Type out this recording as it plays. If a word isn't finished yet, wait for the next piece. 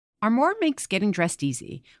Armoire makes getting dressed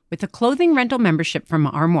easy. With a clothing rental membership from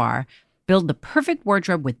Armoire, build the perfect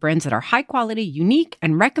wardrobe with brands that are high quality, unique,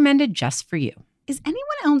 and recommended just for you. Is anyone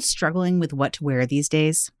else struggling with what to wear these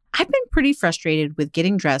days? I've been pretty frustrated with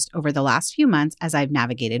getting dressed over the last few months as I've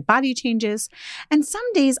navigated body changes, and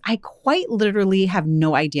some days I quite literally have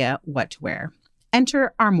no idea what to wear.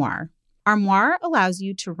 Enter Armoire. Armoire allows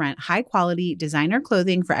you to rent high-quality designer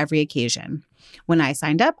clothing for every occasion. When I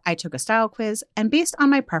signed up, I took a style quiz, and based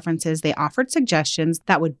on my preferences, they offered suggestions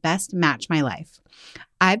that would best match my life.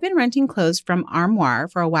 I've been renting clothes from Armoire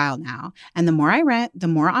for a while now, and the more I rent, the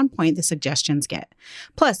more on point the suggestions get.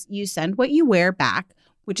 Plus, you send what you wear back,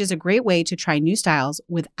 which is a great way to try new styles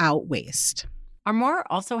without waste. Armoire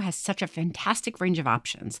also has such a fantastic range of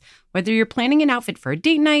options. Whether you're planning an outfit for a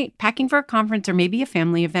date night, packing for a conference, or maybe a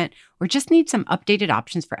family event, or just need some updated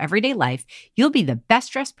options for everyday life, you'll be the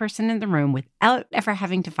best dressed person in the room without ever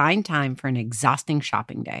having to find time for an exhausting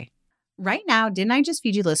shopping day. Right now, Didn't I Just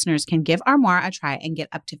Feed You listeners can give Armoire a try and get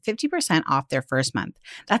up to 50% off their first month.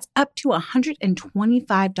 That's up to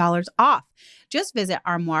 $125 off. Just visit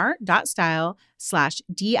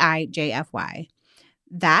armoire.style/DIJFY.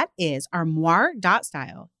 That is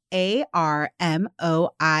armoire.style,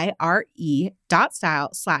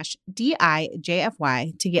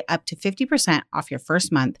 ARMOIRE.style/DIJFY to get up to 50% off your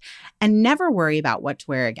first month and never worry about what to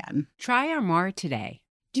wear again. Try Armoire today.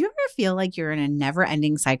 Do you ever feel like you're in a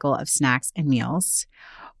never-ending cycle of snacks and meals?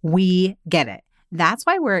 We get it. That's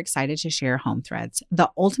why we're excited to share Home Threads,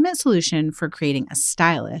 the ultimate solution for creating a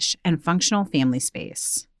stylish and functional family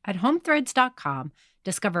space. At homethreads.com,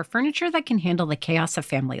 discover furniture that can handle the chaos of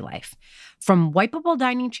family life. From wipeable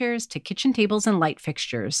dining chairs to kitchen tables and light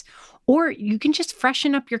fixtures. Or you can just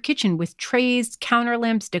freshen up your kitchen with trays, counter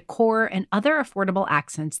lamps, decor, and other affordable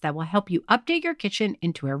accents that will help you update your kitchen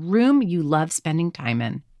into a room you love spending time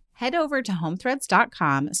in. Head over to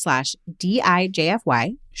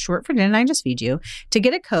homethreads.com/DIJFY, short for Didn't I Just Feed You, to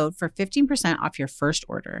get a code for 15% off your first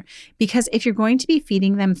order. Because if you're going to be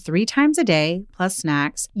feeding them 3 times a day, plus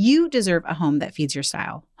snacks, you deserve a home that feeds your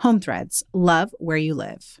style. Home Threads, love where you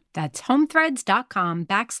live. That's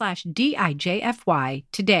homethreads.com/DIJFY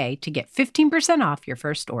today to get 15% off your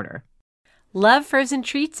first order. Love frozen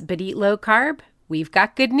treats but eat low carb? We've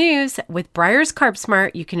got good news. With Breyers Carb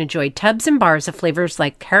Smart, you can enjoy tubs and bars of flavors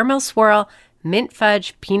like caramel swirl, mint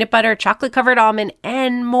fudge, peanut butter, chocolate-covered almond,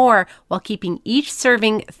 and more, while keeping each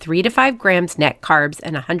serving 3 to 5 grams net carbs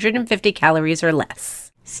and 150 calories or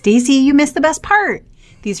less. Stacy, you missed the best part.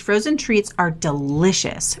 These frozen treats are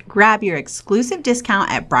delicious. Grab your exclusive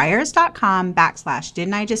discount at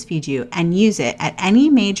Breyers.com/Didn't I Just Feed You and use it at any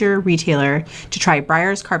major retailer to try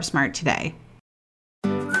Breyers Carb Smart today.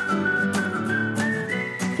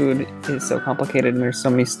 Food is so complicated and there's so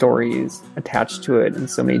many stories attached to it and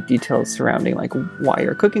so many details surrounding like why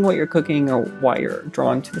you're cooking what you're cooking or why you're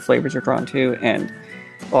drawn to the flavors you're drawn to, and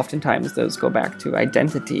oftentimes those go back to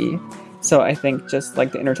identity. So I think just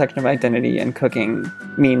like the intersection of identity and cooking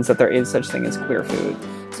means that there is such thing as queer food.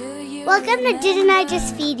 Welcome to Didn't I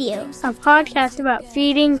Just Feed You, a podcast about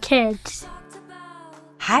feeding kids.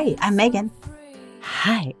 Hi, I'm Megan.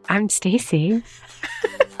 Hi, I'm Stacy.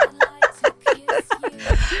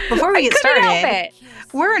 Before we get started,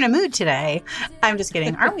 we're in a mood today. I'm just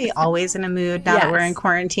kidding. Aren't we always in a mood now that we're in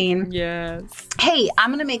quarantine? Yes. Hey, I'm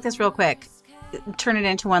going to make this real quick. Turn it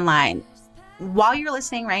into one line. While you're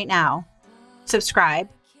listening right now, subscribe,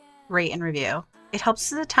 rate, and review. It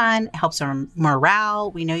helps us a ton. It helps our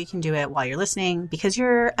morale. We know you can do it while you're listening because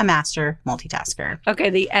you're a master multitasker. Okay,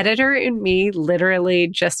 the editor in me literally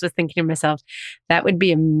just was thinking to myself, that would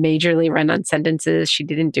be a majorly run-on sentences. She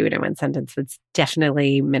didn't do it in one sentence. It's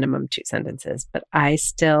definitely minimum 2 sentences, but I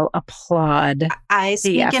still applaud I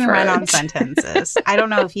speak in run-on sentences. I don't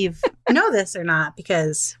know if you know this or not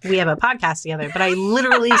because we have a podcast together, but I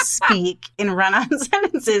literally speak in run-on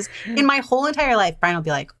sentences. In my whole entire life, Brian will be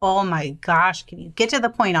like, oh my gosh, can you get to the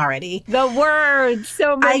point already? The words,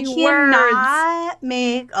 so many words. I cannot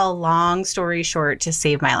make a long story short to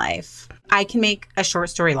save my life. I can make a short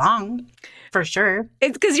story long, for sure.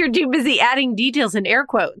 It's because you're too busy adding details and air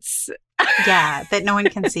quotes. Yeah, that no one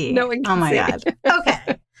can see. No one can see. Oh my God.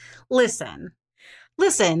 Okay. Listen,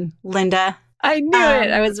 Linda. I knew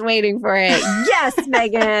it. I was waiting for it. Yes,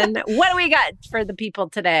 Megan. What do we got for the people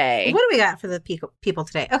today? What do we got for the people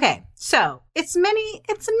today? Okay, so it's many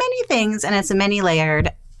things, and it's a many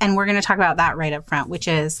layered, and we're going to talk about that right up front, which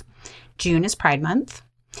is June is Pride Month.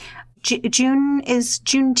 June is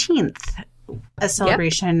Juneteenth, a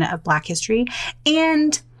celebration of Black history,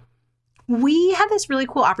 and we had this really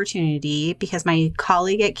cool opportunity because my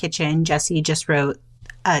colleague at Kitchen, Jessie, just wrote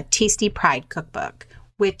a Tasty Pride cookbook,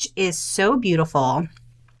 which is so beautiful.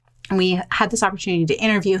 And we had this opportunity to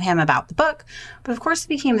interview him about the book. But of course, it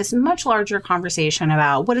became this much larger conversation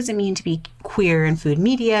about what does it mean to be queer in food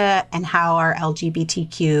media and how are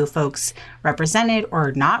LGBTQ folks represented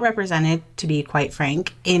or not represented, to be quite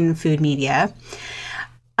frank, in food media.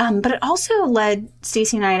 But it also led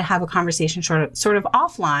Stacey and I to have a conversation sort of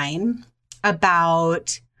offline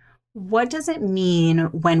about what does it mean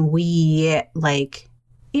when we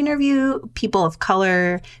interview people of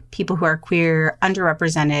color, people who are queer,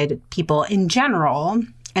 underrepresented people in general.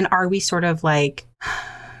 And are we sort of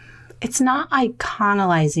it's not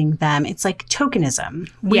iconizing them. It's like tokenism.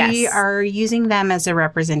 We are using them as a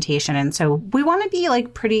representation. And so we want to be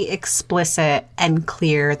pretty explicit and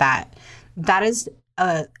clear that that is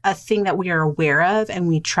a thing that we are aware of and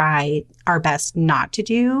we try our best not to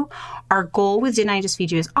do. Our goal with Didn't I Just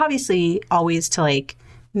Feed You is obviously always to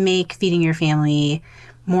make feeding your family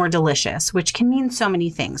more delicious, which can mean so many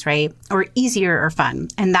things, right? Or easier or fun.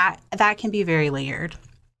 And that can be very layered.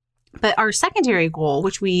 But our secondary goal,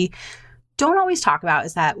 which we don't always talk about,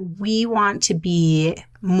 is that we want to be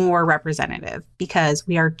more representative because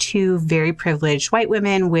we are two very privileged white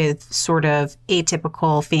women with sort of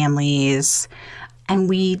atypical families. And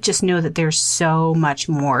we just know that there's so much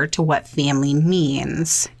more to what family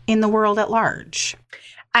means in the world at large.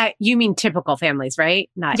 You mean typical families, right?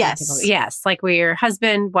 Not yes. Atypical. Yes. We're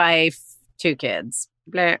husband, wife, 2 kids.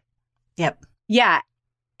 Blah. Yep. Yeah.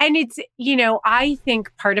 And it's, I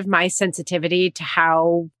think part of my sensitivity to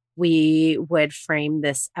how we would frame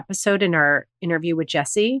this episode in our interview with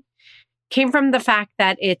Jessie came from the fact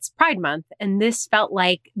that it's Pride Month. And this felt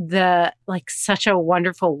like such a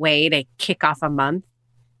wonderful way to kick off a month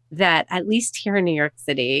that, at least here in New York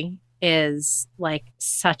City, is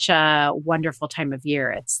such a wonderful time of year.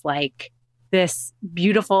 It's this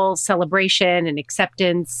beautiful celebration and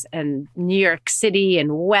acceptance and New York City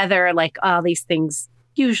and weather, all these things.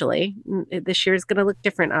 Usually this year is going to look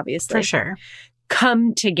different, obviously. For sure.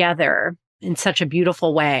 Come together in such a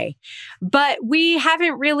beautiful way. But we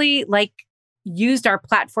haven't really used our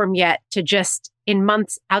platform yet to just, in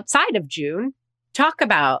months outside of June, talk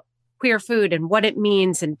about queer food and what it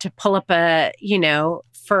means, and to pull up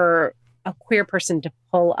for a queer person to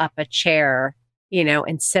pull up a chair,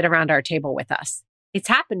 and sit around our table with us. It's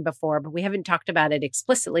happened before, but we haven't talked about it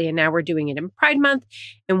explicitly. And now we're doing it in Pride Month.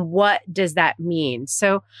 And what does that mean?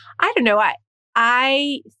 So I don't know.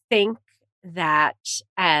 I think that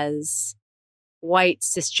as white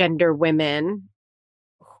cisgender women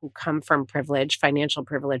who come from privilege, financial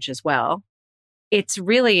privilege as well, it's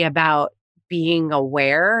really about being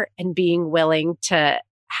aware and being willing to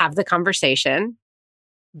have the conversation,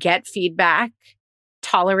 get feedback,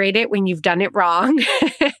 tolerate it when you've done it wrong,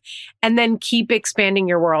 and then keep expanding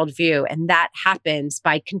your worldview. And that happens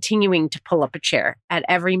by continuing to pull up a chair at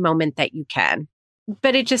every moment that you can.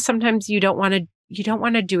 But it just sometimes you don't want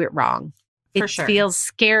to do it wrong. It feels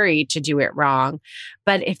scary to do it wrong.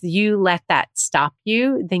 But if you let that stop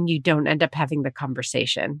you, then you don't end up having the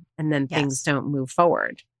conversation, and then things don't move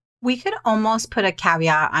forward. We could almost put a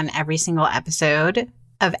caveat on every single episode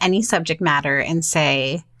of any subject matter and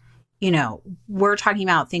say, we're talking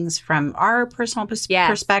about things from our personal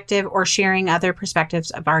perspective or sharing other perspectives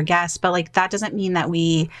of our guests. But that doesn't mean that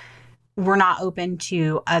we're not open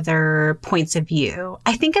to other points of view.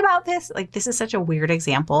 I think about this, this is such a weird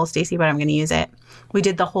example, Stacey, but I'm going to use it. We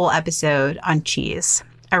did the whole episode on cheese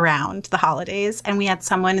around the holidays. And we had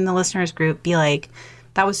someone in the listeners group be like,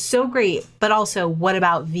 that was so great, but also what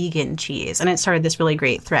about vegan cheese? And it started this really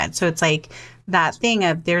great thread. So it's that thing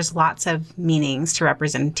of there's lots of meanings to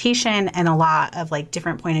representation and a lot of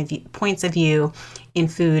different points of view in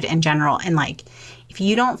food in general. And if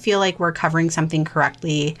you don't feel like we're covering something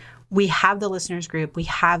correctly, we have the listeners group, we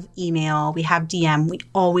have email, we have DM. We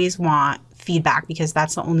always want feedback because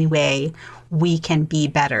that's the only way we can be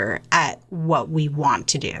better at what we want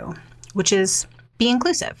to do, which is be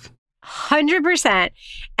inclusive. 100%.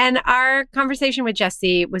 And our conversation with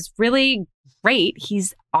Jessie was really great.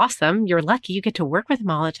 He's awesome. You're lucky you get to work with him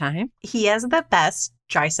all the time. He has the best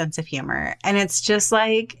dry sense of humor. And it's just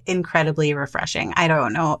incredibly refreshing. I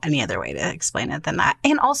don't know any other way to explain it than that.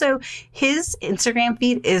 And also his Instagram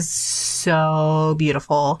feed is so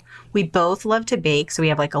beautiful. We both love to bake. So we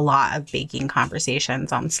have a lot of baking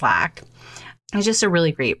conversations on Slack. He's just a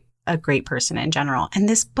really great person in general. And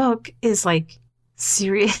this book is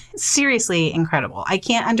seriously incredible. I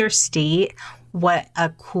can't understate what a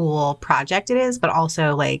cool project it is, but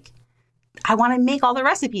also I want to make all the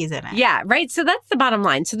recipes in it. Yeah, right. So that's the bottom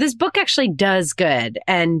line. So this book actually does good.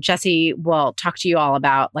 And Jessie will talk to you all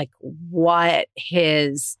about what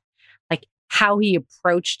his how he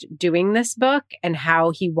approached doing this book and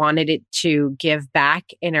how he wanted it to give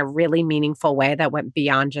back in a really meaningful way that went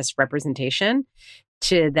beyond just representation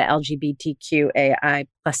to the LGBTQAI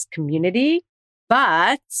plus community.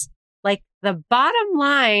 But like the bottom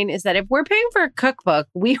line is that if we're paying for a cookbook,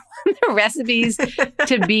 we want the recipes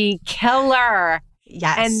to be killer.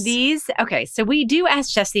 Yes. And so we do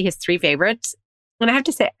ask Jesse his 3 favorites. And I have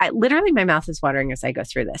to say, literally my mouth is watering as I go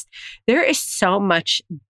through this. There is so much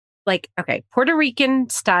Puerto Rican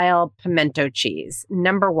style pimento cheese,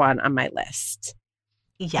 number 1 on my list.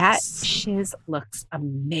 Yes. That shiz looks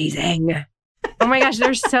amazing. Oh my gosh,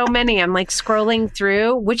 there's so many. I'm like scrolling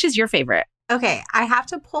through. Which is your favorite? Okay, I have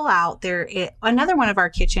to pull out another one of our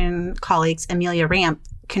kitchen colleagues, Amelia Ramp,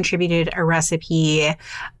 contributed a recipe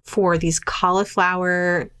for these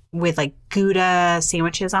cauliflower with like Gouda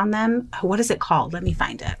sandwiches on them. What is it called? Let me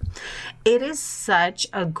find it. It is such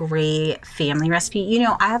a great family recipe. You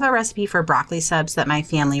know, I have a recipe for broccoli subs that my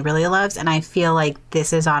family really loves, and I feel like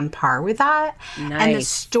this is on par with that. Nice. And the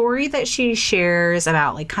story that she shares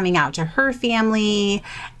about like coming out to her family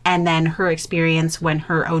and then her experience when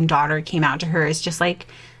her own daughter came out to her is just like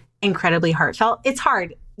incredibly heartfelt. It's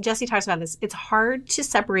hard. Jesse talks about this. It's hard to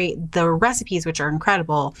separate the recipes, which are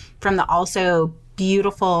incredible, from the also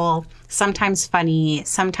beautiful, sometimes funny,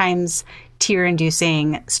 sometimes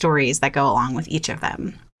tear-inducing stories that go along with each of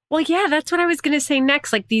them. Well, yeah, that's what I was going to say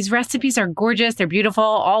next. Like these recipes are gorgeous. They're beautiful.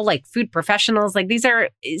 All like food professionals. Like these are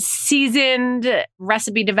seasoned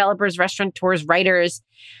recipe developers, restaurateurs, writers.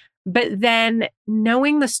 But then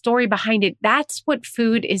knowing the story behind it, that's what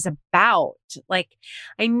food is about. Like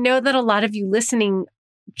I know that a lot of you listening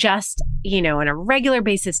just, on a regular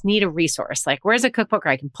basis need a resource. Like where's a cookbook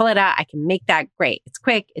where I can pull it out? I can make that great. It's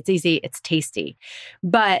quick. It's easy. It's tasty.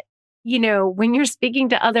 But, when you're speaking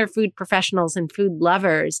to other food professionals and food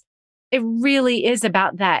lovers, it really is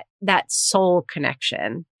about that soul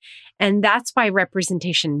connection. And that's why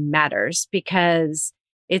representation matters, because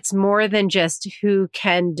it's more than just who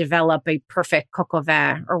can develop a perfect coq au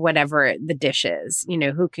vin or whatever the dish is,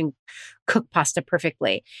 who can cook pasta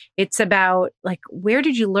perfectly. It's about like, where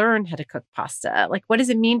did you learn how to cook pasta? Like, what does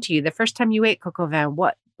it mean to you? The first time you ate coq au vin,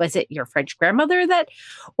 what was it? Your French grandmother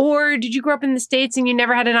or did you grow up in the States and you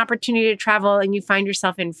never had an opportunity to travel and you find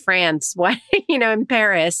yourself in France, in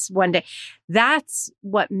Paris one day? That's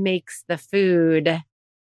what makes the food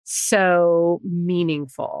so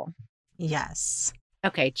meaningful. Yes.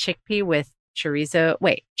 Okay, chickpea and chorizo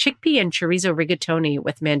rigatoni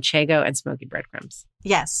with manchego and smoky breadcrumbs.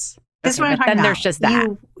 Yes. This is what Okay, I'm but talking then about. there's just that.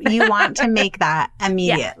 You want to make that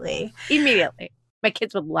immediately. Yeah, immediately. My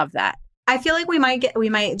kids would love that. I feel like we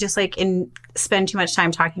might just spend too much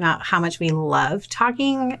time talking about how much we love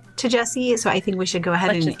talking to Jesse. So I think we should go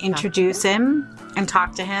ahead and introduce him and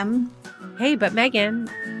talk to him. Hey, but Megan,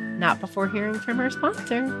 not before hearing from our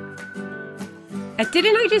sponsor. At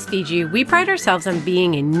Didn't I Just Feed You, we pride ourselves on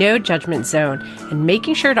being a no judgment zone and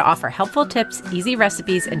making sure to offer helpful tips, easy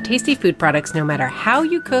recipes, and tasty food products no matter how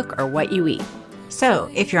you cook or what you eat. So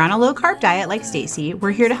if you're on a low-carb diet like Stacy,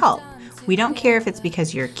 we're here to help. We don't care if it's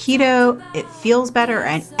because you're keto, it feels better,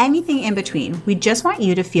 and anything in between. We just want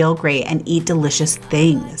you to feel great and eat delicious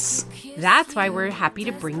things. That's why we're happy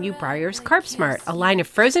to bring you Breyer's Carb Smart, a line of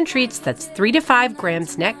frozen treats that's 3 to 5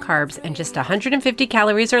 grams net carbs and just 150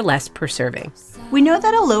 calories or less per serving. We know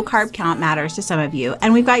that a low-carb count matters to some of you,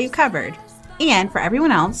 and we've got you covered. And for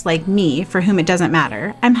everyone else, like me, for whom it doesn't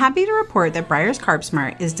matter, I'm happy to report that Breyer's Carb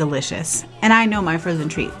Smart is delicious. And I know my frozen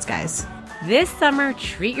treats, guys. This summer,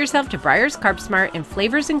 treat yourself to Breyer's Carb Smart in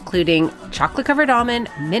flavors including chocolate-covered almond,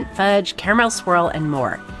 mint fudge, caramel swirl, and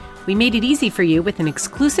more. We made it easy for you with an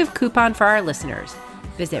exclusive coupon for our listeners.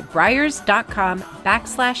 Visit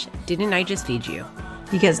Breyers.com/Didn't I Just Feed You?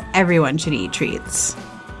 Because everyone should eat treats.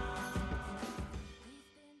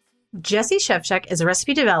 Jesse Shevchuk is a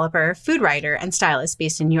recipe developer, food writer, and stylist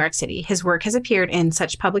based in New York City. His work has appeared in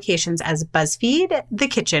such publications as BuzzFeed, The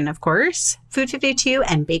Kitchen, of course, Food 52,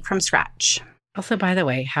 and Bake From Scratch. Also, by the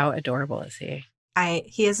way, how adorable is he?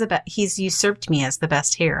 He's usurped me as the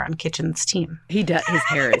best hair on Kitchen's team. He does. His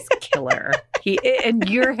hair is killer. And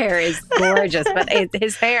your hair is gorgeous, but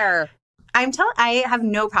his hair. I have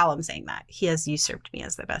no problem saying that. He has usurped me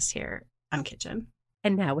as the best hair on Kitchen.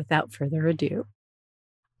 And now, without further ado.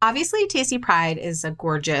 Obviously, Tasty Pride is a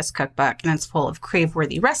gorgeous cookbook and it's full of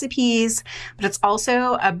crave-worthy recipes, but it's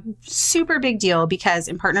also a super big deal because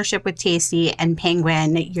in partnership with Tasty and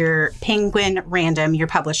Penguin Random, your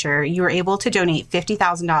publisher, you were able to donate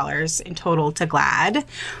 $50,000 in total to GLAAD,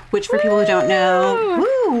 which for people who don't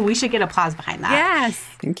know, we should get applause behind that. Yes.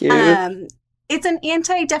 Thank you. It's an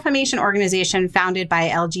anti-defamation organization founded by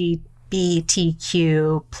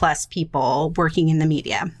LGBTQ plus people working in the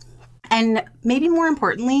media. And maybe more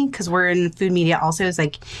importantly, because we're in food media also, is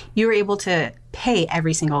like you were able to pay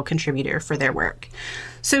every single contributor for their work.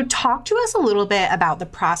 So talk to us a little bit about the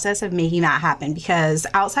process of making that happen, because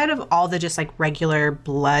outside of all the just like regular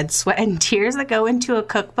blood, sweat, and tears that go into a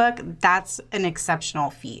cookbook, that's an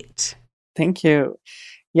exceptional feat. Thank you.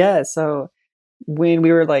 Yeah, so when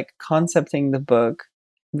we were like concepting the book,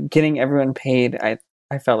 getting everyone paid, I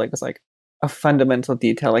felt like was like a fundamental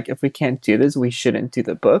detail. Like if we can't do this, we shouldn't do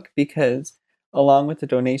the book, because along with the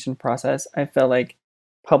donation process, I felt like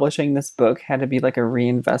publishing this book had to be like a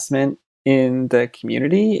reinvestment in the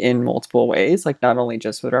community in multiple ways, like not only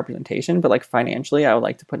just with representation, but like financially, I would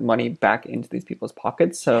like to put money back into these people's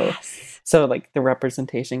pockets. So like the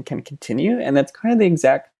representation can continue. And that's kind of the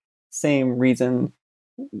exact same reason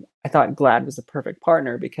I thought GLAAD was a perfect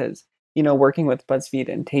partner, because, you know, working with BuzzFeed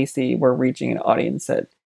and Tasty, we're reaching an audience that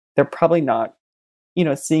they're probably not, you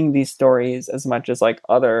know, seeing these stories as much as like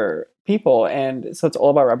other people. And so it's all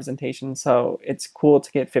about representation. So it's cool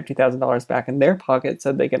to get $50,000 back in their pocket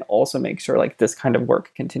so they can also make sure like this kind of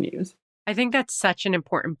work continues. I think that's such an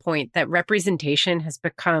important point, that representation has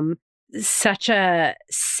become such a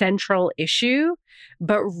central issue,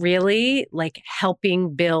 but really like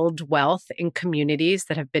helping build wealth in communities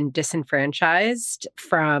that have been disenfranchised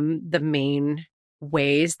from the main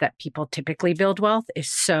ways that people typically build wealth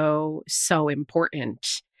is so, so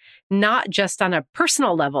important. Not just on a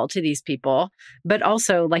personal level to these people, but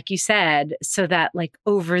also, like you said, so that like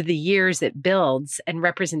over the years it builds and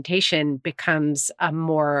representation becomes a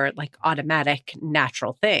more like automatic,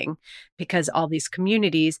 natural thing, because all these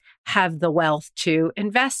communities have the wealth to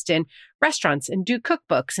invest in restaurants and do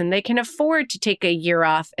cookbooks, and they can afford to take a year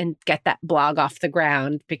off and get that blog off the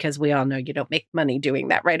ground, because we all know you don't make money doing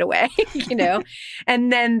that right away, you know,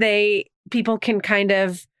 and then people can kind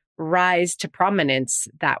of rise to prominence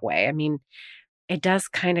that way. I mean, it does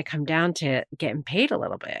kind of come down to getting paid a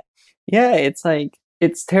little bit. Yeah, it's like,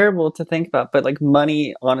 it's terrible to think about, but like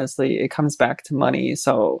money, honestly, it comes back to money.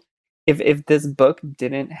 So if this book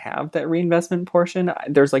didn't have that reinvestment portion,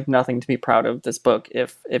 there's like nothing to be proud of this book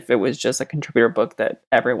if it was just a contributor book that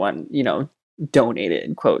everyone, you know,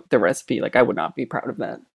 donated, quote, the recipe. Like I would not be proud of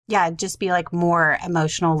that. Yeah, just be like more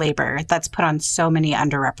emotional labor that's put on so many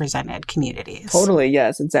underrepresented communities. Totally.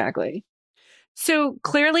 Yes, exactly. So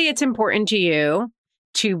clearly it's important to you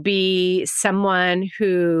to be someone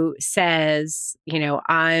who says, you know,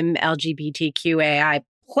 I'm LGBTQAI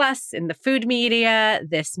plus in the food media.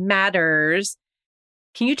 This matters.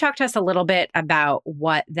 Can you talk to us a little bit about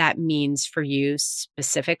what that means for you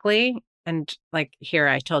specifically? And like here,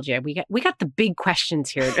 I told you we got the big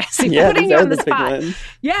questions here. Yeah, putting you on the spot. ones.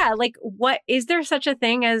 Yeah, like what is there such a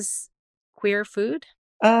thing as queer food?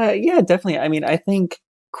 Yeah, definitely. I mean, I think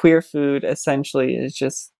queer food essentially is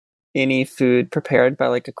just any food prepared by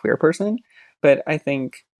like a queer person. But I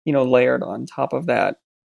think, you know, layered on top of that,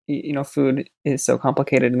 you know, food is so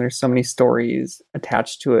complicated and there's so many stories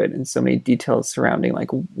attached to it and so many details surrounding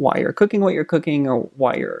like why you're cooking what you're cooking or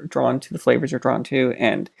why you're drawn to the flavors you're drawn to.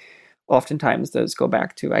 And oftentimes those go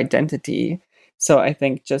back to identity. So I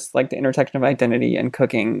think just like the intersection of identity and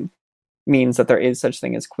cooking means that there is such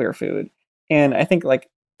thing as queer food. And I think like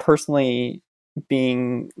personally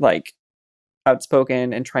being like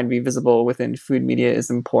outspoken and trying to be visible within food media is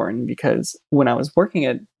important, because when I was working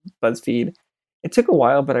at BuzzFeed, it took a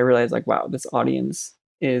while, but I realized like, wow, this audience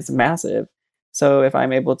is massive. So if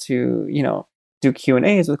I'm able to, you know, do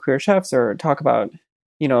Q&As with queer chefs or talk about,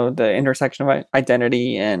 you know, the intersection of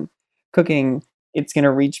identity and cooking, it's going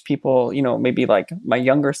to reach people, you know, maybe like my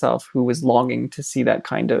younger self who was longing to see that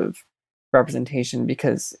kind of representation,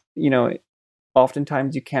 because, you know,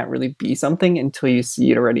 oftentimes you can't really be something until you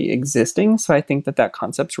see it already existing. So I think that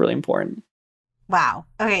concept's really important. Wow.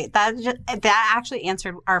 Okay, that actually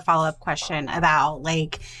answered our follow-up question about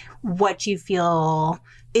like what you feel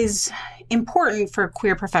is important for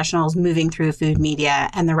queer professionals moving through food media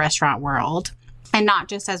and the restaurant world. And not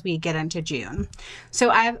just as we get into June. So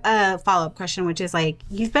I have a follow-up question, which is like,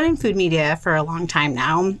 you've been in food media for a long time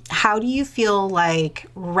now. How do you feel like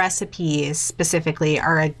recipes specifically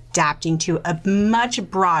are adapting to a much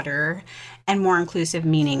broader and more inclusive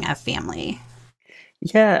meaning of family?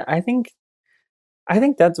 Yeah, I think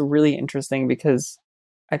that's really interesting, because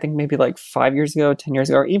I think maybe like 5 years ago, 10 years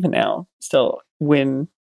ago, or even now, still, when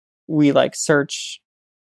we like search,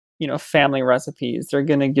 you know, family recipes, they're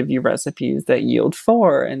going to give you recipes that yield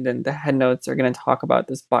 4. And then the head notes are going to talk about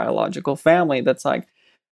this biological family that's like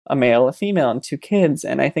a male, a female, and 2 kids.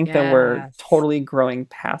 And I think that we're totally growing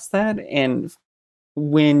past that. And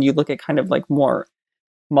when you look at kind of like more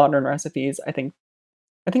modern recipes, I think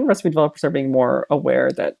I think recipe developers are being more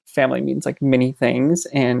aware that family means like many things,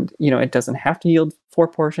 and it doesn't have to yield 4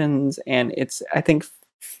 portions. And I think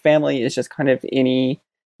family is just kind of any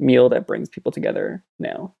meal that brings people together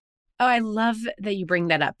now. Oh, I love that you bring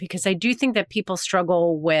that up, because I do think that people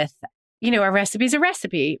struggle with, a recipe is a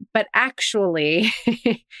recipe, but actually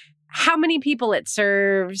how many people it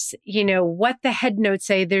serves, what the head notes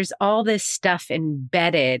say. There's all this stuff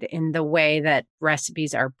embedded in the way that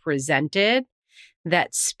recipes are presented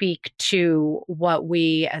that speak to what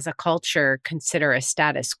we as a culture consider a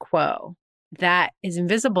status quo that is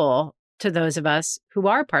invisible to those of us who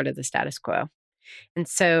are part of the status quo. And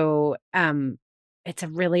so it's a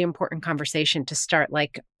really important conversation to start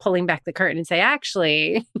like pulling back the curtain and say,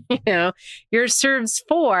 actually, yours serves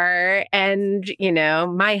 4 and,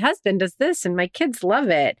 my husband does this and my kids love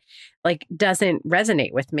it, like doesn't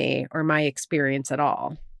resonate with me or my experience at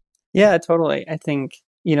all. Yeah, totally. I think,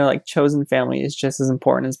 like chosen family is just as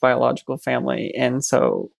important as biological family. And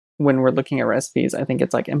so when we're looking at recipes, I think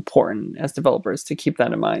it's like important as developers to keep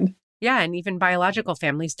that in mind. Yeah. And even biological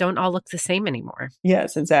families don't all look the same anymore.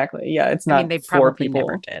 Yes, exactly. Yeah. It's not they 4 probably people.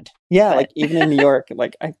 never did. Yeah. But... like even in New York,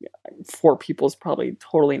 like 4 people is probably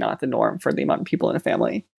totally not the norm for the amount of people in a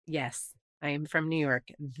family. Yes. I am from New York.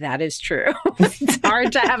 That is true. It's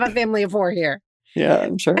hard to have a family of 4 here. Yeah,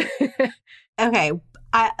 I'm sure. Okay.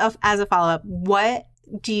 As a follow-up, what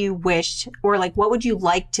do you wish, or like, what would you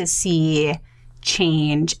like to see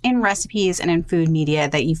change in recipes and in food media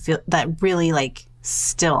that you feel that really like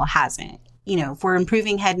still hasn't? If we're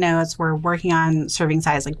improving head notes, we're working on serving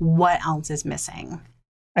size, like what else is missing?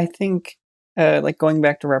 I think like going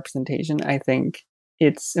back to representation, I think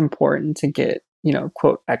it's important to get,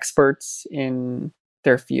 quote, experts in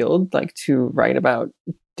their field, like to write about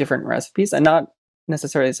different recipes, and not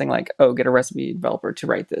necessarily saying like, oh, get a recipe developer to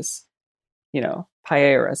write this,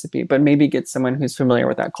 paella recipe, but maybe get someone who's familiar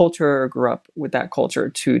with that culture or grew up with that culture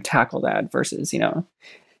to tackle that versus,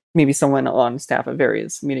 maybe someone on staff at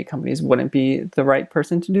various media companies wouldn't be the right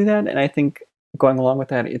person to do that. And I think going along with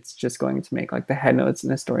that, it's just going to make like the head notes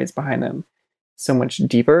and the stories behind them so much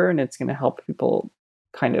deeper, and it's going to help people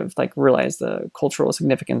kind of like realize the cultural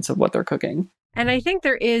significance of what they're cooking. And I think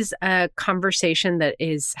there is a conversation that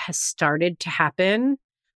has started to happen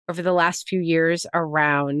over the last few years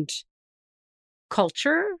around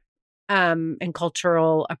culture and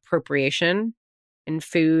cultural appropriation in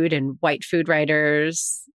food, and white food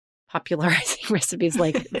writers popularizing recipes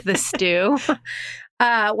like the stew,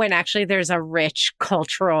 when actually there's a rich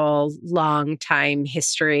cultural, long time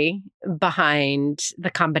history behind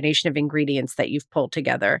the combination of ingredients that you've pulled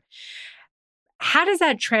together. How does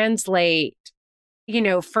that translate,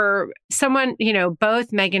 for someone,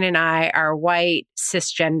 both Megan and I are white,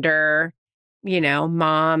 cisgender,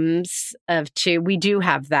 moms of 2. We do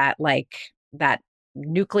have that, like that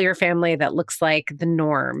nuclear family that looks like the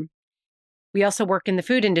norm. We also work in the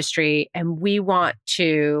food industry, and we want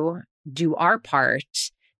to do our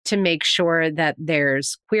part to make sure that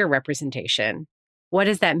there's queer representation. What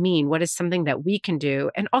does that mean? What is something that we can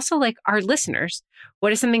do? And also, like our listeners,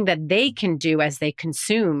 what is something that they can do as they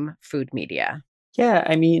consume food media? Yeah,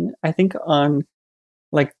 I mean, I think on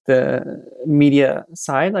like the media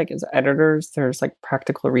side, like as editors, there's like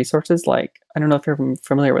practical resources. Like, I don't know if you're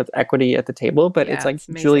familiar with Equity at the Table, but it's like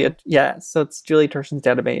Julia. Yeah. So it's Julia Turshen's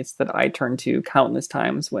database that I turn to countless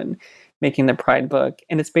times when making the Pride book.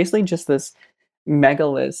 And it's basically just this mega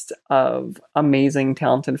list of amazing,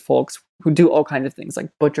 talented folks who do all kinds of things, like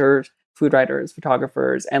butchers, food writers,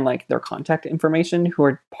 photographers, and like their contact information, who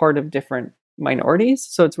are part of different minorities.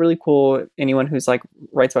 So it's really cool, anyone who's like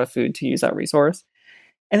writes about food, to use that resource.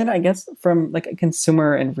 And then I guess from like a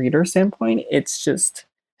consumer and reader standpoint, it's just,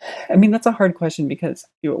 I mean, that's a hard question, because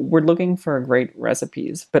we're looking for great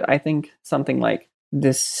recipes. But I think something like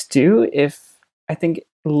this stew,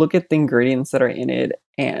 look at the ingredients that are in it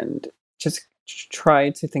and just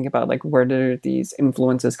try to think about like, where do these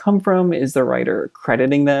influences come from? Is the writer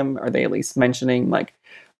crediting them? Are they at least mentioning like,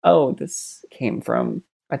 oh, this came from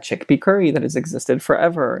a chickpea curry that has existed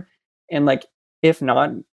forever? And like, if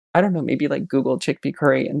not, I don't know, maybe like Google chickpea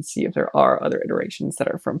curry and see if there are other iterations that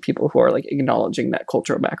are from people who are like acknowledging that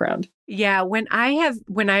cultural background. Yeah. When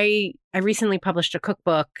I recently published a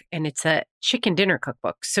cookbook, and it's a chicken dinner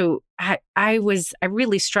cookbook. So I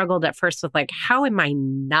really struggled at first with like, how am I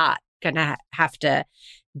not going to have to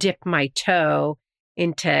dip my toe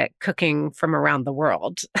into cooking from around the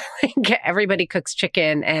world? Like, everybody cooks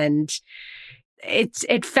chicken, and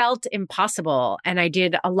it felt impossible. And I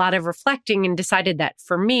did a lot of reflecting and decided that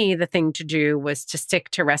for me, the thing to do was to stick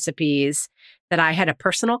to recipes that I had a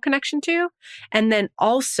personal connection to. And then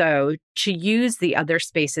also to use the other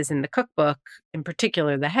spaces in the cookbook, in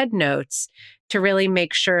particular the head notes, to really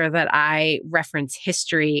make sure that I reference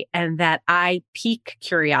history and that I pique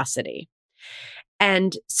curiosity.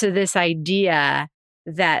 And so this idea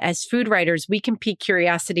that as food writers, we can pique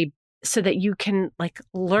curiosity so that you can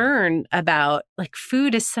learn about,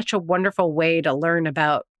 food is such a wonderful way to learn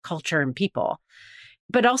about culture and people.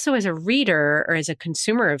 But also as a reader or as a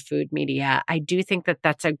consumer of food media, I do think that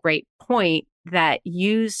that's a great point, that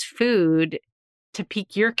use food to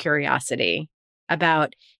pique your curiosity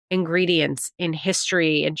about ingredients in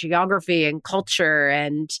history and geography and culture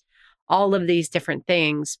and all of these different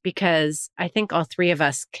things, because I think all three of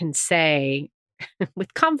us can say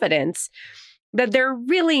with confidence that there are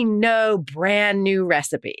really no brand new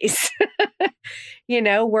recipes.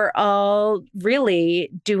 We're all really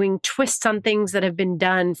doing twists on things that have been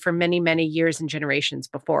done for many, many years and generations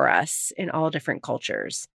before us in all different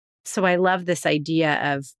cultures. So I love this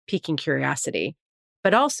idea of piquing curiosity.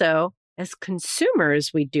 But also, as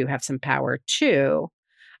consumers, we do have some power too.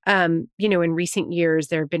 In recent years,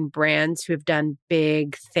 there have been brands who have done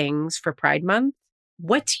big things for Pride Month.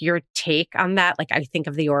 What's your take on that? I think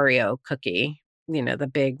of the Oreo cookie, the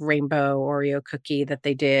big rainbow Oreo cookie that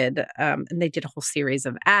they did. And they did a whole series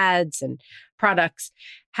of ads and products.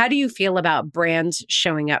 How do you feel about brands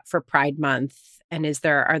showing up for Pride Month? And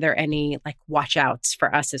are there any watch outs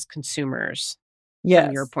for us as consumers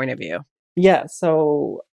from your point of view? Yeah.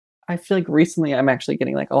 So I feel like recently I'm actually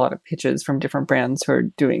getting a lot of pitches from different brands who are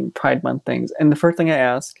doing Pride Month things. And the first thing I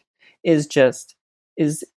ask is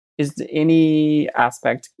is any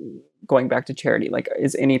aspect going back to charity?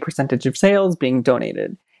 Is any percentage of sales being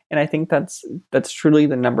donated? And I think that's truly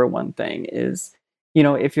the number one thing is,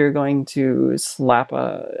 if you're going to slap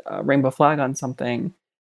a rainbow flag on something,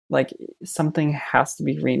 something has to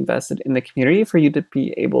be reinvested in the community for you to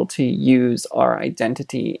be able to use our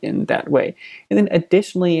identity in that way. And then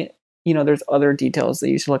additionally, there's other details that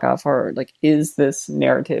you should look out for. Is this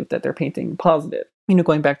narrative that they're painting positive?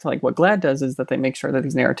 Going back to what GLAAD does is that they make sure that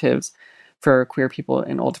these narratives for queer people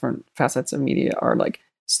in all different facets of media are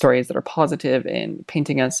stories that are positive and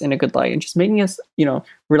painting us in a good light and just making us,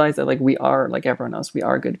 realize that we are like everyone else. We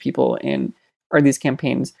are good people, and are these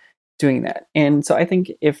campaigns doing that? And so I think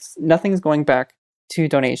if nothing's going back to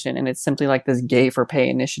donation and it's simply this gay for pay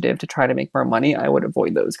initiative to try to make more money, I would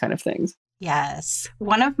avoid those kind of things. Yes.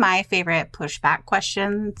 One of my favorite pushback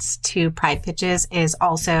questions to Pride pitches is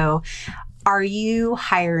also, are you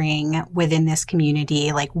hiring within this community?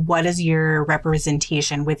 What does your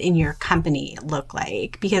representation within your company look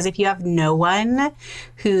like? Because if you have no one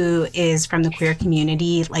who is from the queer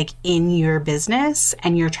community, in your business,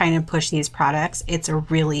 and you're trying to push these products, it's a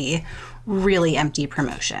really, really empty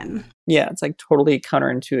promotion. Yeah, it's totally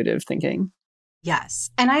counterintuitive thinking. Yes.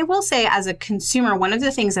 And I will say, as a consumer, one of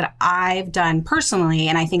the things that I've done personally,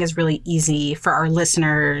 and I think is really easy for our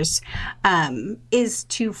listeners, is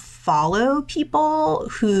to follow people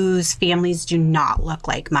whose families do not look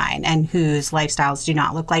like mine, and whose lifestyles do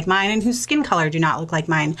not look like mine, and whose skin color do not look like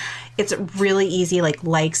mine. It's really easy.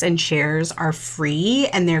 Likes and shares are free,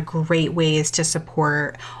 and they're great ways to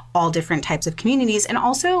support all different types of communities, and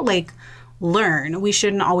also learn. We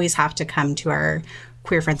shouldn't always have to come to our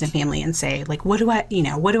queer friends and family and say, what do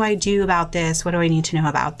I do about this? What do I need to know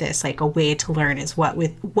about this? A way to learn is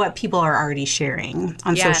what people are already sharing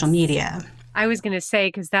on social media. I was going to say,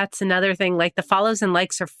 because that's another thing, the follows and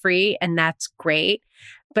likes are free, and that's great.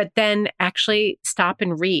 But then actually stop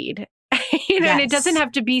and read. And it doesn't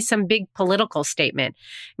have to be some big political statement.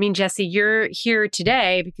 I mean, Jessie, you're here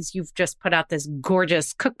today because you've just put out this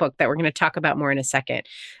gorgeous cookbook that we're going to talk about more in a second.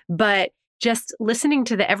 But just listening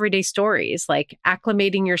to the everyday stories,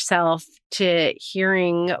 acclimating yourself to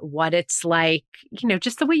hearing what it's like,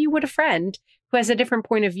 just the way you would a friend who has a different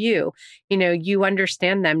point of view. You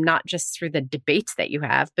understand them not just through the debates that you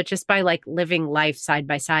have, but just by living life side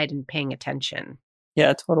by side and paying attention.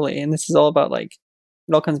 Yeah, totally. And this is all about it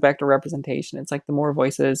all comes back to representation. It's the more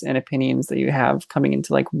voices and opinions that you have coming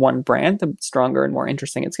into one brand, the stronger and more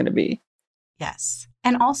interesting it's going to be. Yes.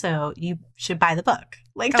 And also, you should buy the book.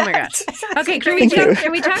 Oh my gosh. Okay, can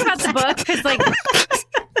we talk about the book?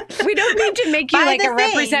 Because we don't need to make you a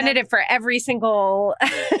representative for every single...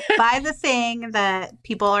 Buy the thing that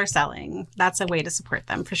people are selling. That's a way to support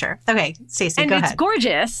them for sure. Okay, Stacey, go ahead. And it's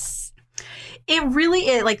gorgeous. It really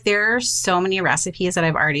is. There are so many recipes that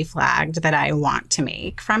I've already flagged that I want to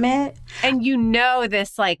make from it. And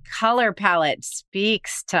this color palette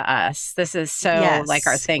speaks to us. This is so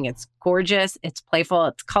our thing. It's gorgeous. It's playful.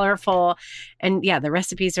 It's colorful. And yeah, the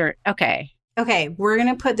recipes are okay. Okay, we're going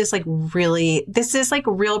to put this this is like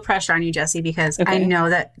real pressure on you, Jessie, because I know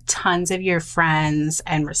that tons of your friends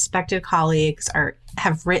and respected colleagues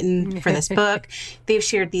have written for this book. They've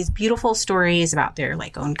shared these beautiful stories about their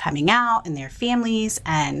like own coming out and their families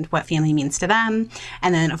and what family means to them.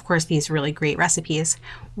 And then, of course, these really great recipes.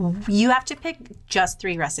 You have to pick just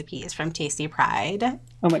 3 recipes from Tasty Pride.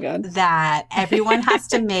 Oh my God. That everyone has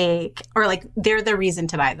to make, or like they're the reason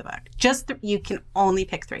to buy the book. You can only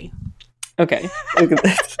pick 3. Okay.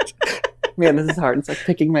 Man, this is hard. It's like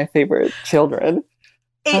picking my favorite children.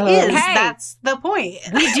 It is. Hey, that's the point.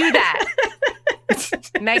 We do that.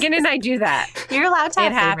 Megan and I do that. You're allowed to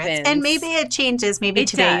have It favorites. happens. And maybe it changes. Maybe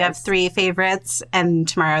today you have 3 favorites and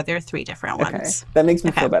tomorrow there are 3 different ones. That makes me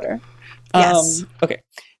feel better. Yes. Okay.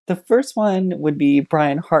 The first one would be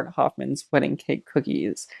Brian Hart Hoffman's wedding cake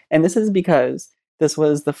cookies. And this is because this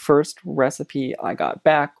was the first recipe I got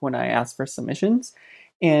back when I asked for submissions.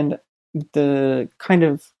 And the kind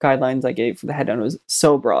of guidelines I gave for the head note was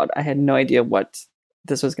so broad. I had no idea what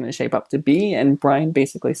this was going to shape up to be. And Brian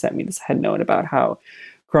basically sent me this head note about how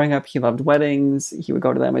growing up, he loved weddings. He would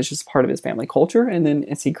go to them as just part of his family culture. And then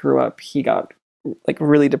as he grew up, he got like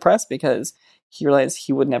really depressed because he realized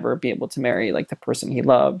he would never be able to marry like the person he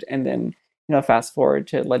loved. And then, fast forward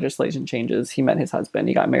to legislation changes. He met his husband.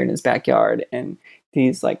 He got married in his backyard. And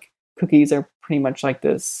these like cookies are pretty much like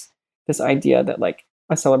this idea that like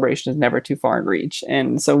a celebration is never too far in reach.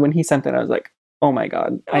 And so when he sent that, I was like, oh my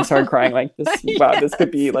God, I started crying like this. Wow, this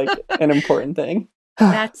could be like an important thing.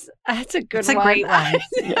 That's a good It's a one. great one.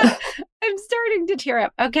 Yeah. I'm starting to tear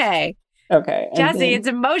up. Okay. Okay. Jessie, it's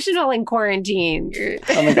emotional in quarantine.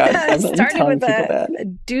 Oh my God. I'm Starting with telling people that. a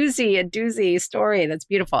doozy story. That's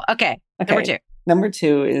beautiful. Okay. Okay. Number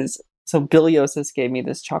 2 is, so Bill Yosis gave me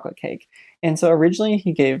this chocolate cake. And so originally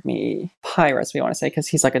he gave me pie recipe, I want to say, because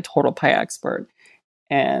he's like a total pie expert.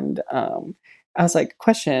 And I was like,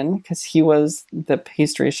 question, because he was the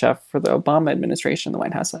pastry chef for the Obama administration in the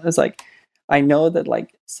White House. I was like, I know that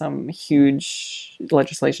like some huge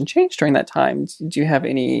legislation changed during that time. Do you have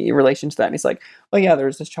any relation to that? And he's like, oh yeah,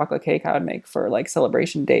 there's this chocolate cake I would make for like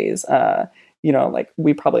celebration days. Like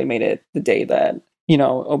we probably made it the day that,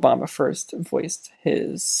 Obama first voiced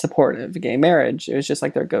his support of gay marriage. It was just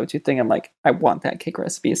like their go-to thing. I'm like, I want that cake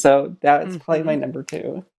recipe. So that's probably my number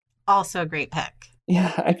 2. Also a great pick.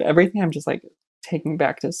 Yeah, everything I'm just like taking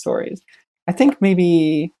back to stories. I think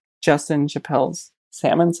maybe Justin Chappelle's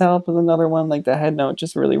salmon salad was another one. Like the head note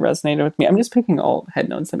just really resonated with me. I'm just picking all head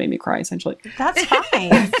notes that made me cry, essentially. That's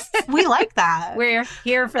fine. We like that. We're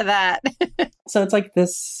here for that. So it's like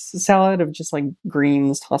this salad of just like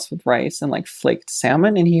greens tossed with rice and like flaked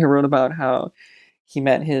salmon. And he wrote about how he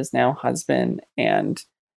met his now husband, and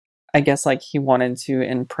I guess like he wanted to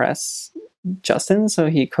impress Justin. So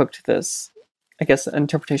he cooked this, I guess,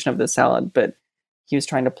 interpretation of the salad, but he was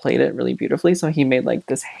trying to plate it really beautifully. So he made like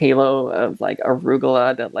this halo of like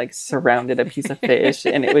arugula that like surrounded a piece of fish.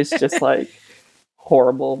 And it was just like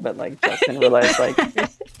horrible. But like Justin realized like,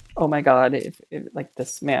 oh my God, if like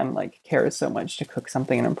this man like cares so much to cook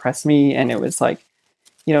something and impress me. And it was like,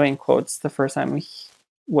 in quotes, the first time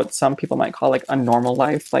what some people might call like a normal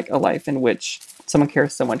life, like a life in which someone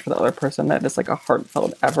cares so much for the other person that it's like a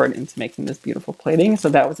heartfelt effort into making this beautiful plating. So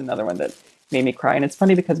that was another one that made me cry. And it's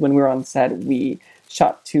funny because when we were on set, we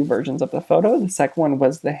shot 2 versions of the photo. The second one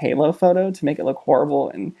was the halo photo to make it look horrible.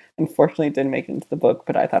 And unfortunately it didn't make it into the book,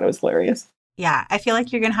 but I thought it was hilarious. Yeah, I feel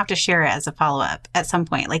like you're going to have to share it as a follow-up at some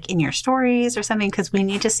point, like in your stories or something, because we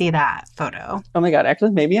need to see that photo. Oh my God,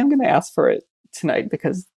 actually, maybe I'm going to ask for it tonight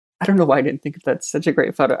because I don't know why I didn't think that's such a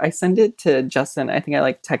great photo. I sent it to Justin. I think I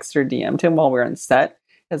like texted or DM'd him while we were on set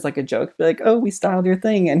as like a joke. Be like, oh, we styled your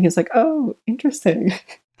thing. And he was like, oh, interesting.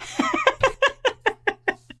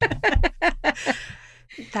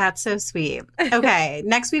 That's so sweet. Okay,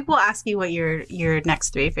 next week we'll ask you what your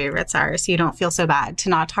next 3 favorites are, so you don't feel so bad to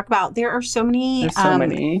not talk about. There are so many,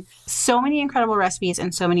 so many incredible recipes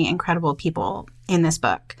and so many incredible people in this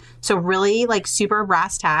book. So really, like super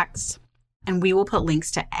brass tacks, and we will put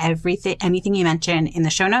links to anything you mention in the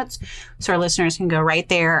show notes, so our listeners can go right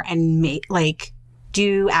there and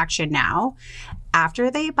do action now. After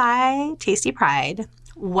they buy Tasty Pride,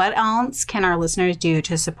 what else can our listeners do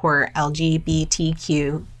to support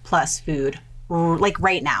LGBTQ plus food? Like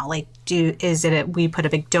right now, we put a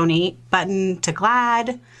big donate button to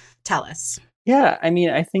GLAAD? Tell us. Yeah, I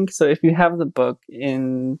mean, I think so. If you have the book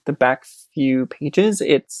in the back few pages,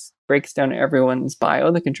 it breaks down everyone's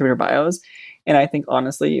bio, the contributor bios. And I think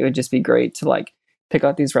honestly, it would just be great to like pick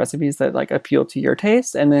out these recipes that like appeal to your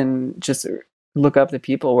taste and then just look up the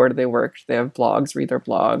people. Where do they work? Do they have blogs? Read their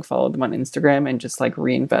blog, follow them on Instagram, and just like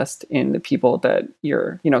reinvest in the people that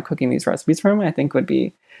you're, cooking these recipes from, I think would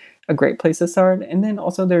be a great place to start. And then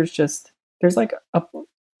also there's like a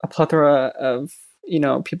plethora of,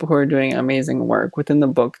 people who are doing amazing work. Within the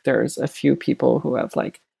book, there's a few people who have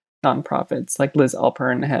like nonprofits, like Liz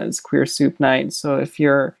Alpern has Queer Soup Night. So if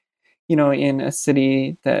you're, in a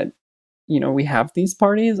city that, we have these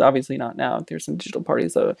parties, obviously not now, there's some digital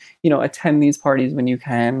parties, so, attend these parties when you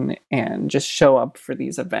can and just show up for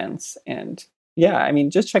these events. And yeah, I mean,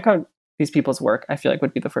 just check out these people's work, I feel like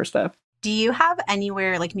would be the first step. Do you have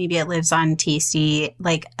anywhere, like maybe it lives on Tasty,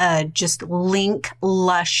 like a just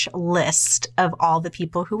lush list of all the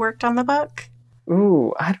people who worked on the book?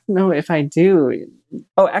 Ooh, I don't know if I do.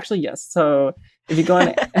 Oh, actually, yes. So if you go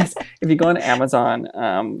on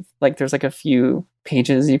Amazon, like there's like a few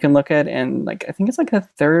pages you can look at, and like I think it's like a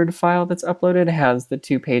third file that's uploaded has the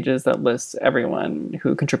 2 pages that lists everyone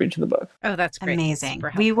who contributed to the book. Oh, that's great. Amazing.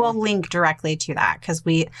 We will link directly to that because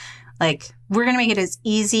we're going to make it as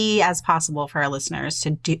easy as possible for our listeners to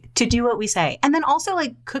do what we say. And then also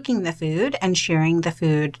like cooking the food and sharing the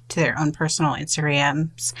food to their own personal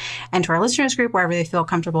Instagrams and to our listeners group, wherever they feel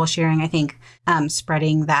comfortable sharing. I think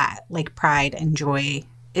spreading that like pride and joy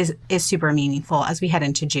is super meaningful as we head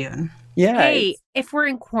into June. Yeah. Hey, if we're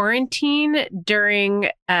in quarantine during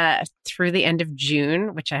through the end of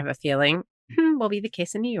June, which I have a feeling will be the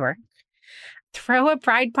case in New York, throw a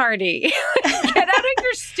pride party. Get out of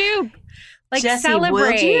your stoop. Like, Jessie,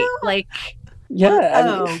 celebrate. would you? Like,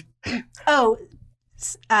 yeah.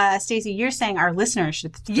 Stacey, you're saying our listeners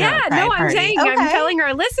should throw yeah, a pride no, I'm party. saying, Okay. I'm telling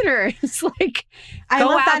our listeners, like, I go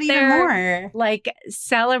love out that there, even more. like,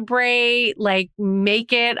 celebrate, like,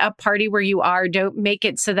 make it a party where you are. Don't make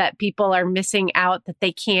it so that people are missing out, that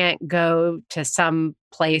they can't go to some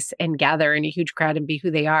place and gather in a huge crowd and be who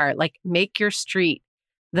they are. Like, make your street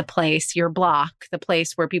the place, your block, the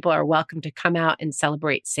place where people are welcome to come out and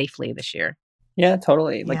celebrate safely this year. Yeah,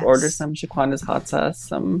 totally. Like, Yes. order some Shaquanda's hot sauce,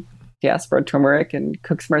 some diaspora turmeric, and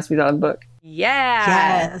cook some recipes out of the book.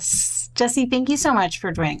 Yeah. Yes. Jessie, thank you so much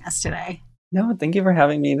for joining us today. No, thank you for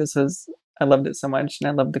having me. I loved it so much, and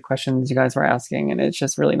I loved the questions you guys were asking, and it's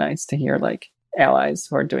just really nice to hear like allies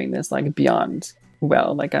who are doing this like beyond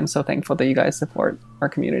well. Like, I'm so thankful that you guys support our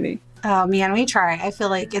community. Oh man, we try. I feel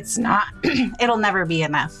like it's not, it'll never be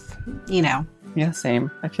enough, Yeah, same.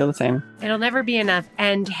 I feel the same. It'll never be enough.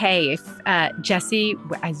 And hey, if Jessie,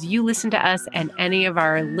 as you listen to us and any of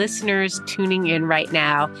our listeners tuning in right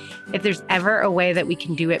now, if there's ever a way that we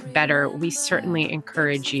can do it better, we certainly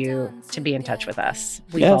encourage you to be in touch with us.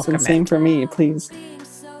 We Yes, welcome and same it. for me, please.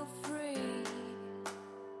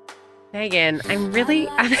 Megan, I'm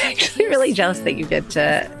actually really jealous that you get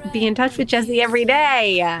to be in touch with Jessie every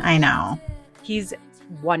day. I know. He's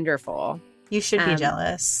wonderful. You should be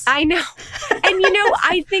jealous. I know. And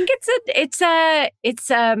I think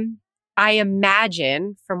I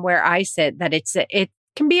imagine from where I sit that it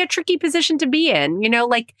can be a tricky position to be in.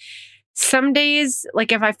 Like some days,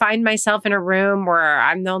 like if I find myself in a room where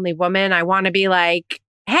I'm the only woman, I want to be like,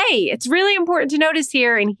 hey, it's really important to notice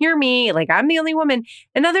here and hear me. Like, I'm the only woman.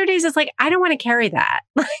 And other days, it's like, I don't want to carry that.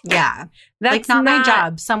 Yeah. That's not my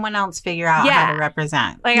job. Someone else figure out how to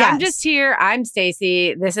represent. Like, Yes. I'm just here. I'm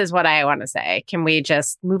Stacey. This is what I want to say. Can we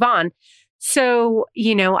just move on? So,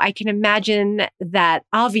 I can imagine that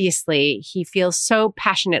obviously he feels so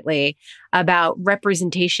passionately about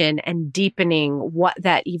representation and deepening what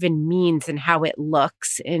that even means and how it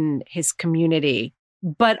looks in his community.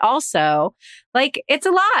 But also, like, it's a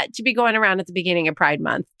lot to be going around at the beginning of Pride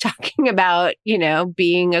Month talking about,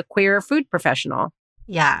 being a queer food professional.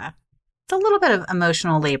 Yeah. It's a little bit of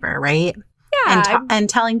emotional labor, right? Yeah. And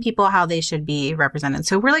telling people how they should be represented.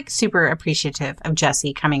 So we're like super appreciative of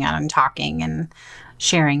Jessie coming out and talking and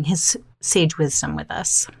sharing his sage wisdom with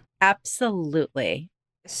us. Absolutely.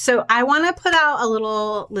 So I want to put out a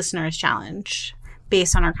little listeners challenge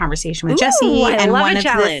based on our conversation with Jessie. I and love one a of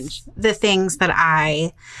challenge. the things that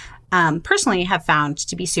I personally have found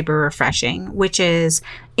to be super refreshing, which is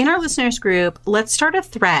in our listeners group, let's start a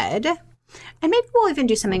thread. And maybe we'll even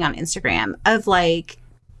do something on Instagram of like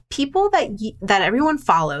people that everyone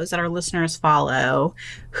follows, that our listeners follow,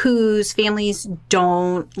 whose families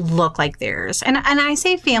don't look like theirs. And I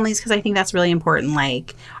say families because I think that's really important.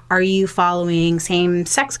 Like, are you following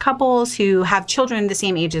same-sex couples who have children the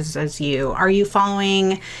same ages as you? Are you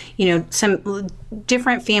following, some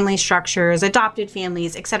different family structures, adopted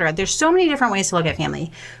families, et cetera? There's so many different ways to look at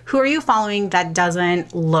family. Who are you following that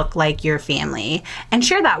doesn't look like your family? And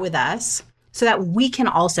share that with us. so that we can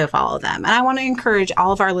also follow them. And I want to encourage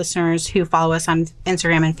all of our listeners who follow us on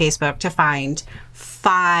Instagram and Facebook to find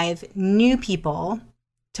 5 new people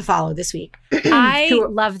to follow this week. I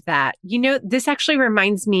love that. You know, this actually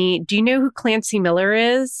reminds me, do you know who Clancy Miller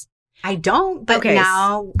is? I don't, but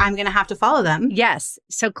now I'm going to have to follow them. Yes.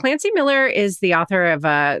 So Clancy Miller is the author of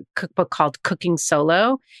a cookbook called Cooking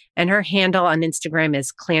Solo, and her handle on Instagram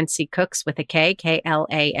is Clancy Cooks with a K,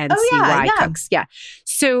 Klancy Cooks. Yeah.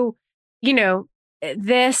 So, you know,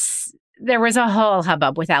 there was a whole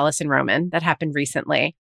hubbub with Allison Roman that happened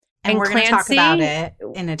recently. And we're going to talk about it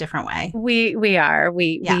in a different way. We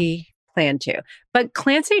plan to. But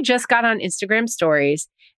Clancy just got on Instagram stories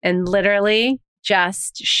and literally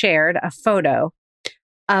just shared a photo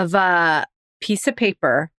of a piece of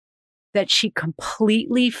paper that she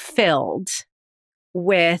completely filled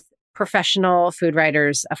with professional food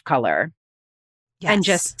writers of color. Yes. And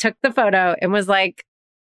just took the photo and was like,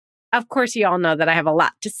 of course, you all know that I have a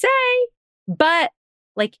lot to say, but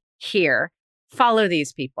like, here, follow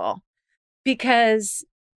these people. Because,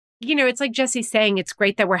 you know, it's like Jesse's saying, it's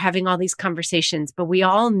great that we're having all these conversations, but we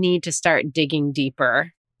all need to start digging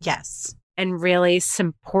deeper. Yes. And really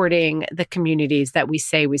supporting the communities that we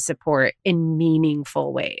say we support in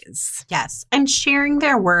meaningful ways. Yes. And sharing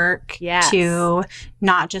their work to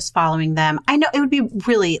not just following them. I know it would be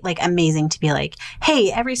really like amazing to be like,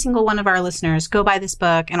 hey, every single one of our listeners, go buy this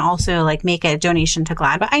book and also like make a donation to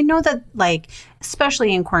GLAAD. But I know that like,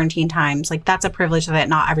 especially in quarantine times, like that's a privilege that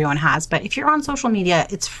not everyone has. But if you're on social media,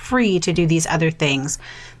 it's free to do these other things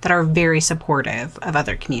that are very supportive of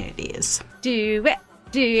other communities. Do it.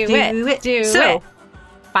 Do it.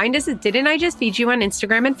 Find us at Didn't I Just Feed You on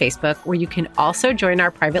Instagram and Facebook, where you can also join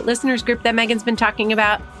our private listeners group that Megan's been talking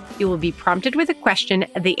about. You will be prompted with a question.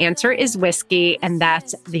 The answer is whiskey, and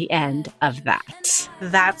that's the end of that.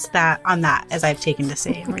 That's that on that, as I've taken to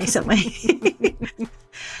say recently.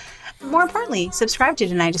 More importantly, subscribe to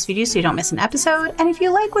Didn't I Just Feed You so you don't miss an episode. And if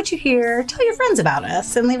you like what you hear, tell your friends about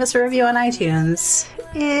us and leave us a review on iTunes.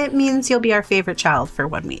 It means you'll be our favorite child for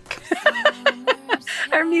 1 week.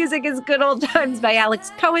 Our music is Good Old Times by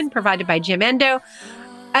Alex Cohen, provided by Jim Endo.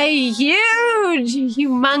 A huge,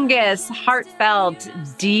 humongous, heartfelt,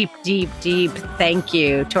 deep thank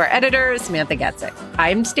you to our editor, Samantha Getzik.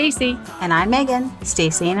 I'm Stacy. And I'm Megan. Stay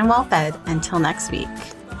sane and well fed. Until next week.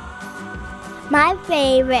 My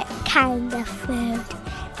favorite kind of food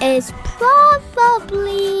is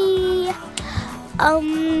probably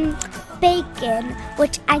bacon,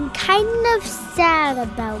 which I'm kind of sad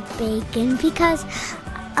about bacon because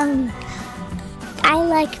I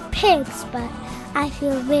like pigs, but I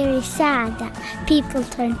feel very sad that people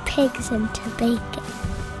turn pigs into bacon.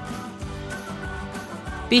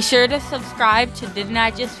 Be sure to subscribe to Didn't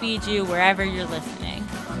I Just Feed You wherever you're listening.